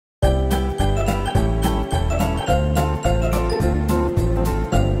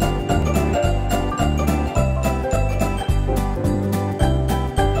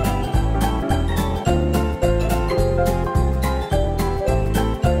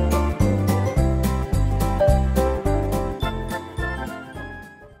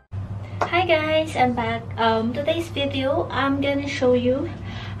guys, I'm back. Today's video, I'm gonna show you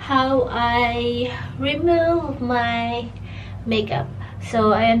how I remove my makeup. So,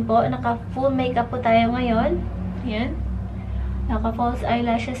 ayan po, naka-full makeup po tayo ngayon. Ayan. Naka-false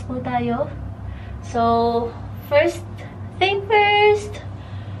eyelashes po tayo. So, first thing first,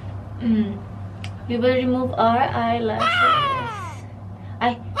 we will remove our eyelashes.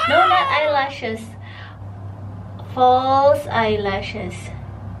 No, not eyelashes. False eyelashes.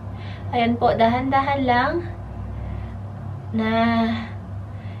 Ayan po, dahan-dahan lang na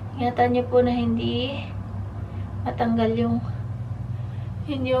ingatan niyo po na hindi matanggal yung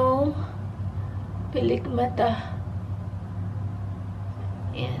inyong pilik mata.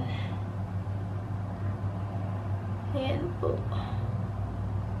 Ayan. Ayan po.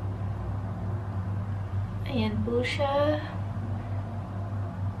 Ayan po siya.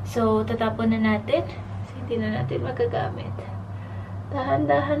 So, tatapon na natin. So, hindi na natin magagamit.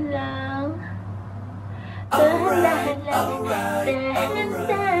 Dahan-dahan lang. Dahan-dahan lang. Dahan-dahan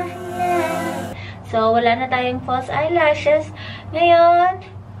lang. So, wala na tayong false eyelashes. Ngayon,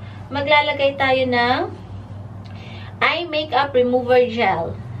 maglalagay tayo ng eye makeup remover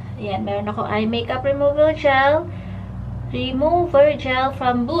gel. Ayan, meron ako eye makeup remover gel. Remover gel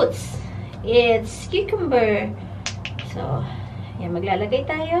from Boots. It's cucumber. So, ayan, maglalagay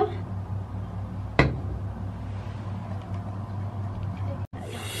tayo.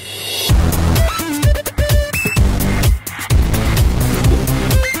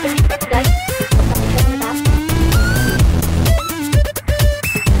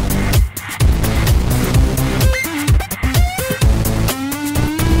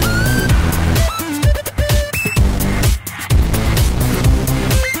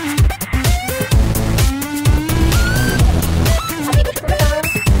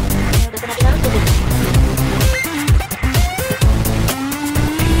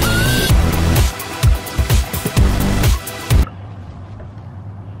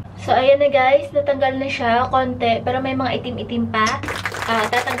 So, ayan na guys. Natanggal na siya. Konti. Pero may mga itim-itim pa.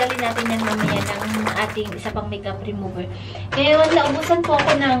 Tatanggalin natin yan mamaya ng ating isa pang makeup remover. Ngayon, naubusan po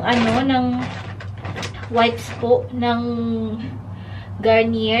ako ng, ng wipes po. Ng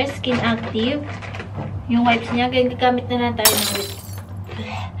Garnier Skin Active. Yung wipes niya. Ganyan, gagamit na lang tayo ng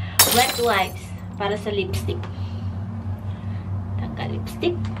wet wipes. Para sa lipstick. Tanggal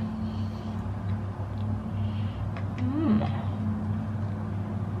lipstick.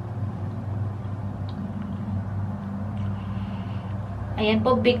 Ayan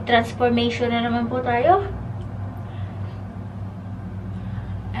po, big transformation na naman po tayo.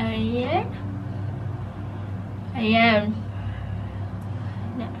 Ayan. Ayan.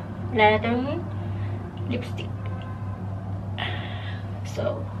 Wala na tayong lipstick.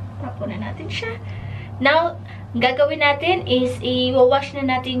 So, tapon na natin siya. Now, gagawin natin is i-wash na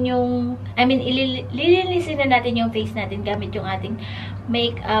natin yung, lilinisin na natin yung face natin gamit yung ating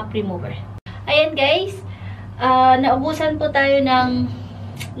makeup remover. Ayan guys. Naubusan po tayo ng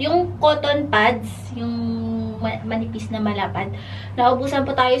yung cotton pads, yung manipis na malapad. Naubusan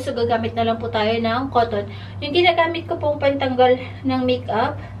po tayo, so gagamit na lang po tayo ng cotton. Yung ginagamit ko pong pantanggal ng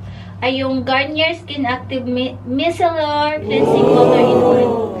makeup ay yung Garnier Skin Active Micellar Cleansing Water in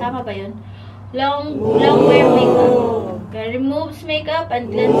 1. Tama ba yun? Long wear makeup. Removes makeup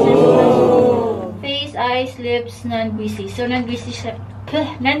and cleanses face, eyes, lips, non-greasy. So,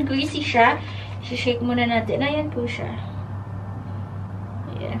 non-greasy siya. Shake muna natin. Ayan po siya.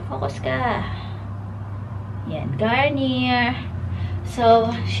 Ayan. Focus ka. Ayan. Garnier.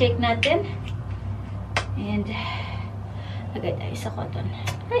 So, shake natin. And, lagay tayo sa cotton.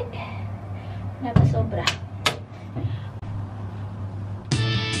 Ay! Napasobra.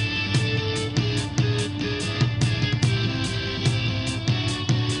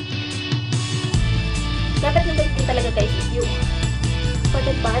 Dapat nandito talaga guys yung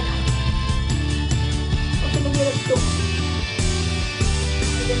cotton pad. Mahirap ito.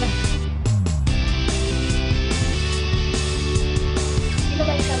 Ayan na. Hindi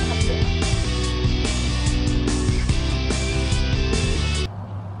naman siya makapit.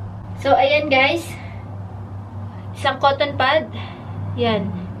 So, ayan guys. Isang cotton pad. Yan.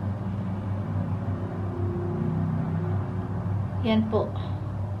 Yan po.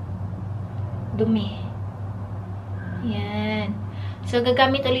 Dumi. Yan. So,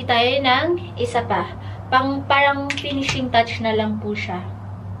 gagamit ulit tayo ng isa pa. Parang finishing touch na lang po siya.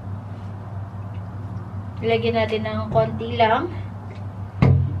 Ilagyan natin ng konti lang.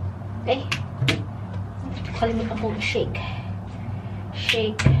 Okay. Kalimutan ko shake.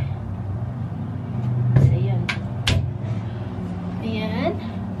 Shake. So, yan. Ayan.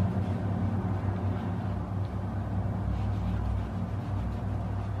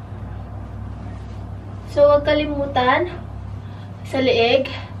 So, huwag kalimutan sa leeg.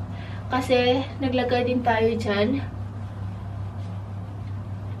 Kasi, naglagay din tayo dyan.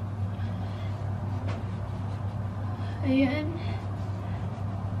 Ayan.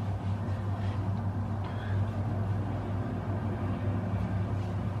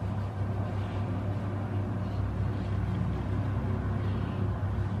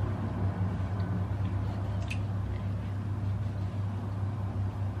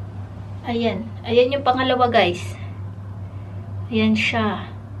 Ayan. Ayan yung pangalawa, guys. Ayan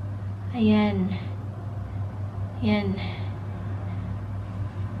siya. Ayan. Ayan.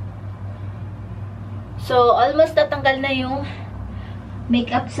 So, almost tatanggal na yung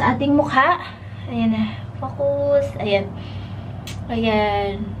makeup sa ating mukha. Ayan na. Focus. Ayan.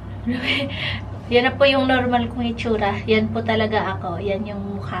 Ayan. Yan na po yung normal kong itsura. Yan po talaga ako. Yan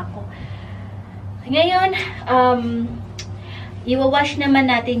yung mukha ko. Ngayon, i-wash naman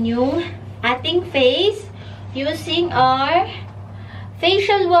natin yung ating face using our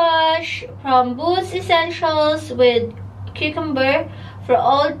facial wash from Boots Essentials with cucumber for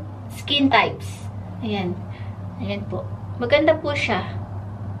all skin types. Ayan. Ayan po. Maganda po siya.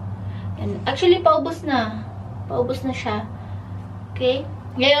 Ayan. Actually, paubos na. Paubos na siya. Okay?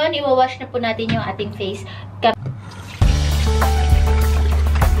 Ngayon, i-wash na po natin yung ating face.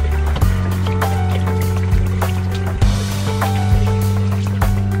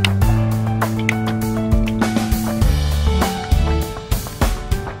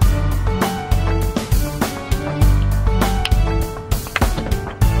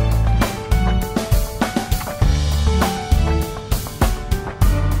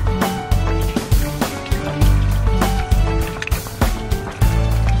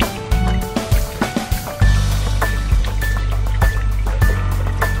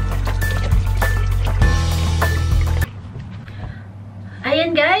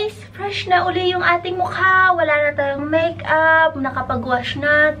 Ayan guys, fresh na uli yung ating mukha. Wala na tayong makeup. Nakapag-wash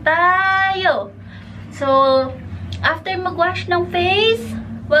na tayo. So, after mag-wash ng face,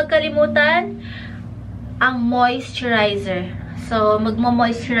 huwag kalimutan ang moisturizer. So,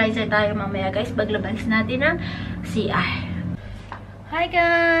 magmo-moisturizer tayo mamaya guys. Paglabas natin ng CR. Hi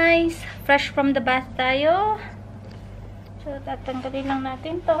guys! Fresh from the bath tayo. So, tatanggalin lang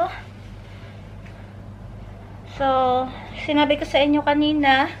natin to. So, sinabi ko sa inyo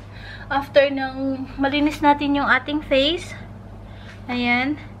kanina, after nang malinis natin yung ating face,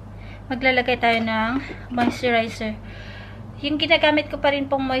 ayan, maglalagay tayo ng moisturizer. Yung ginagamit ko pa rin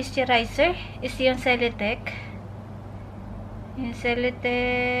pong moisturizer is yung Celotex. Yung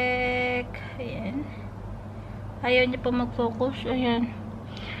Celotex, ayan. Ayaw niya po mag-focus, ayan.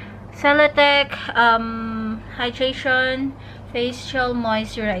 Celotex, Hydration Facial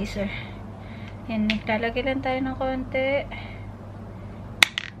Moisturizer. Yan, naglalagay lang tayo ng konti.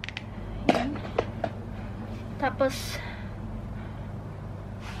 Yan. Tapos,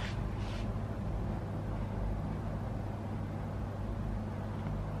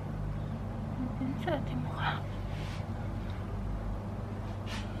 sa ating mukha.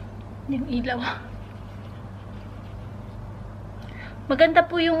 Yung ilaw. Maganda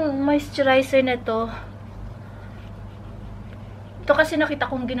po yung moisturizer na to. Ito kasi nakita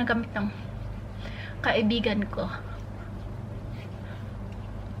kong ginagamit ng kaibigan ko.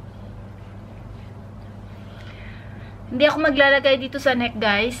 Hindi ako maglalagay dito sa neck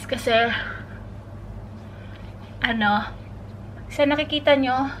guys kasi sa nakikita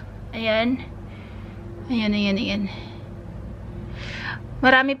nyo, ayan, ayan.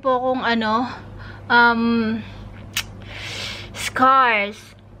 Marami po akong scars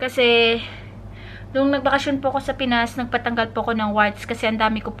kasi nung nagbakasyon po ako sa Pinas, nagpatanggal po ako ng warts kasi ang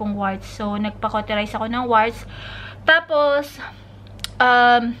dami ko pong warts. So, nagpa-cauterize ako ng warts. Tapos,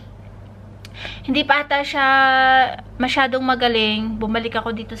 hindi pa ata siya masyadong magaling. Bumalik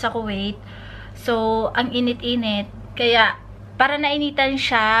ako dito sa Kuwait. So, ang init-init. Kaya, parang nainitan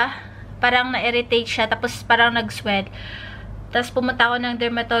siya. Parang na-irritate siya. Tapos, parang nag-sweat. Tapos, pumunta ako ng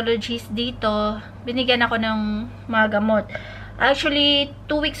dermatologist dito. Binigyan ako ng mga gamot. Actually,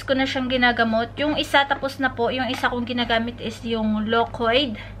 2 weeks ko na siyang ginagamot. Yung isa, tapos na po. Yung isa kong ginagamit is yung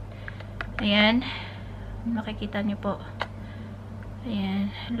Locoid. Ayan. Makikita niyo po. Ayan.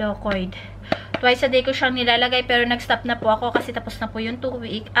 Locoid. Twice a day ko siyang nilalagay. Pero nag-stop na po ako kasi tapos na po yung 2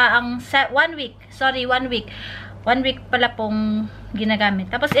 week. 1 week. Sorry, 1 week. 1 week pala pong ginagamit.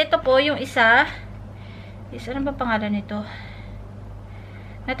 Tapos ito po, yung isa. Ano ba pangalan nito?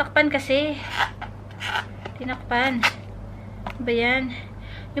 Natakpan kasi. Tinakpan. Ba yan?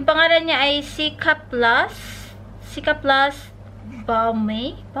 Yung pangalan niya ay Cica Plus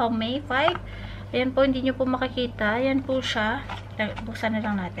Baume 5. Ayan po, hindi nyo po makikita. Ayan po siya. Buksan na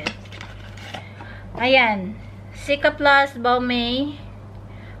lang natin. Ayan. Cicaplast Baume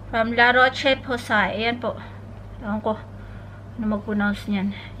from La Roche-Posay. Ayan po. Ewan ko ano mag-pronounce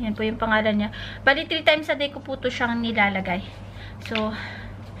niyan. Yan po yung pangalan niya. Bali, 3 times a day ko po ito siyang nilalagay. So,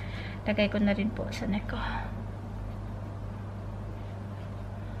 lagay ko na rin po sa neck ko.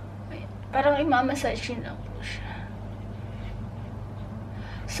 Ayan. Parang imamassage lang po siya.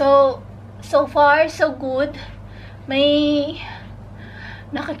 So far, so good. May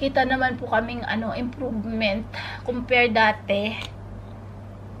nakikita naman po kaming improvement compare dati.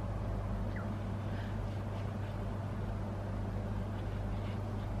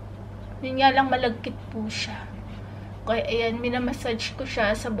 Yun nga lang, malagkit po siya. Kaya ayan, minamassage ko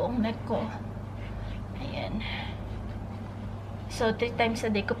siya sa buong neck ko. Ayan. So 3 times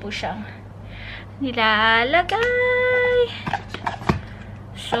a day ko po siyang nilalagay.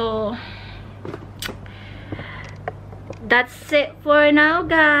 So that's it for now,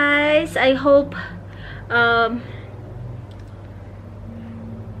 guys. I hope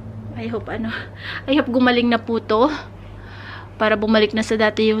gumaling na po to. Para bumalik na sa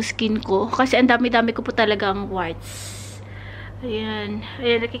dati yung skin ko. Kasi ang dami-dami ko po talagang warts. Ayan.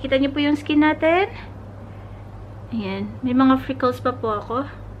 Ayan, nakikita niyo po yung skin natin. Ayan. May mga freckles pa po ako.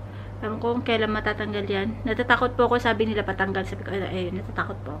 Alam ko kung kailan matatanggal yan. Natatakot po ako. Sabi nila patanggal. Sabi ko, ayun,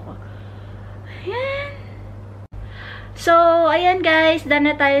 natatakot po ako. Ayan. So, ayan guys. Done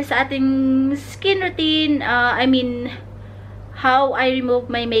na tayo sa ating skin routine. How I remove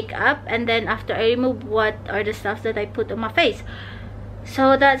my makeup, and then after I remove, what are the stuff that I put on my face.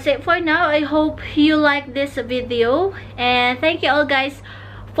 So that's it for now. I hope you like this video, and thank you all guys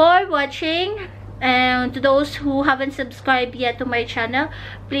for watching. And to those who haven't subscribed yet to my channel,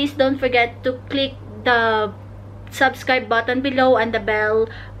 please don't forget to click the subscribe button below and the bell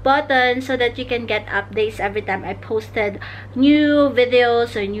button so that you can get updates every time I posted new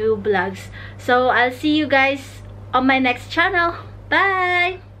videos or new vlogs. So I'll see you guys on my next channel.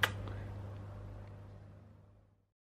 Bye!